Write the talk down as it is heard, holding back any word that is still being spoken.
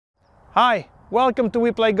Hi, welcome to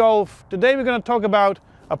We Play Golf. Today we're going to talk about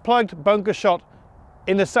a plugged bunker shot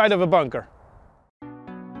in the side of a bunker.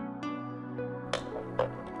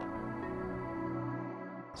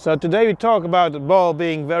 So today we talk about the ball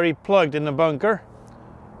being very plugged in the bunker.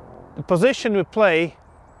 The position we play,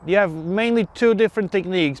 you have mainly two different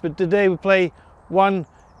techniques, but today we play one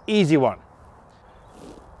easy one.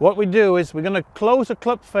 What we do is we're going to close the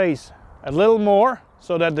club face a little more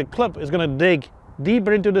so that the club is going to dig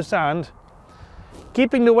deeper into the sand.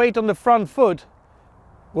 Keeping the weight on the front foot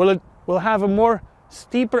will have a more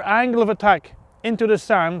steeper angle of attack into the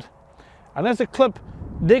sand, and as the club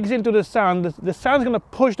digs into the sand, the sand's going to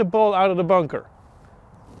push the ball out of the bunker.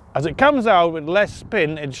 As it comes out with less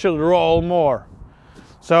spin, it should roll more.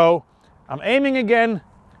 So I'm aiming again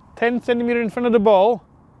 10 centimeters in front of the ball,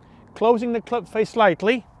 closing the club face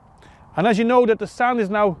slightly. And as you know that the sand is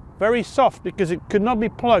now very soft because it could not be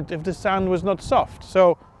plugged if the sand was not soft.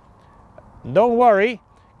 So don't worry,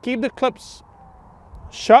 keep the clubs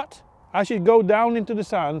shut as you go down into the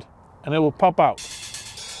sand and it will pop out.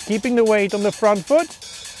 Keeping the weight on the front foot.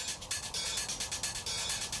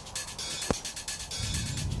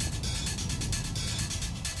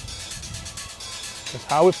 That's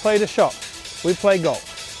how we play the shot. We play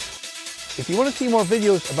golf. If you want to see more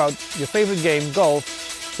videos about your favorite game, golf,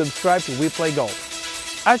 subscribe to We Play Golf.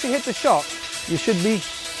 As you hit the shot, you should be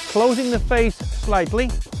closing the face slightly,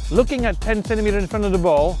 looking at 10 centimeters in front of the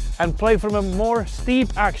ball, and play from a more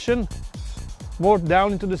steep action, more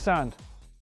down into the sand.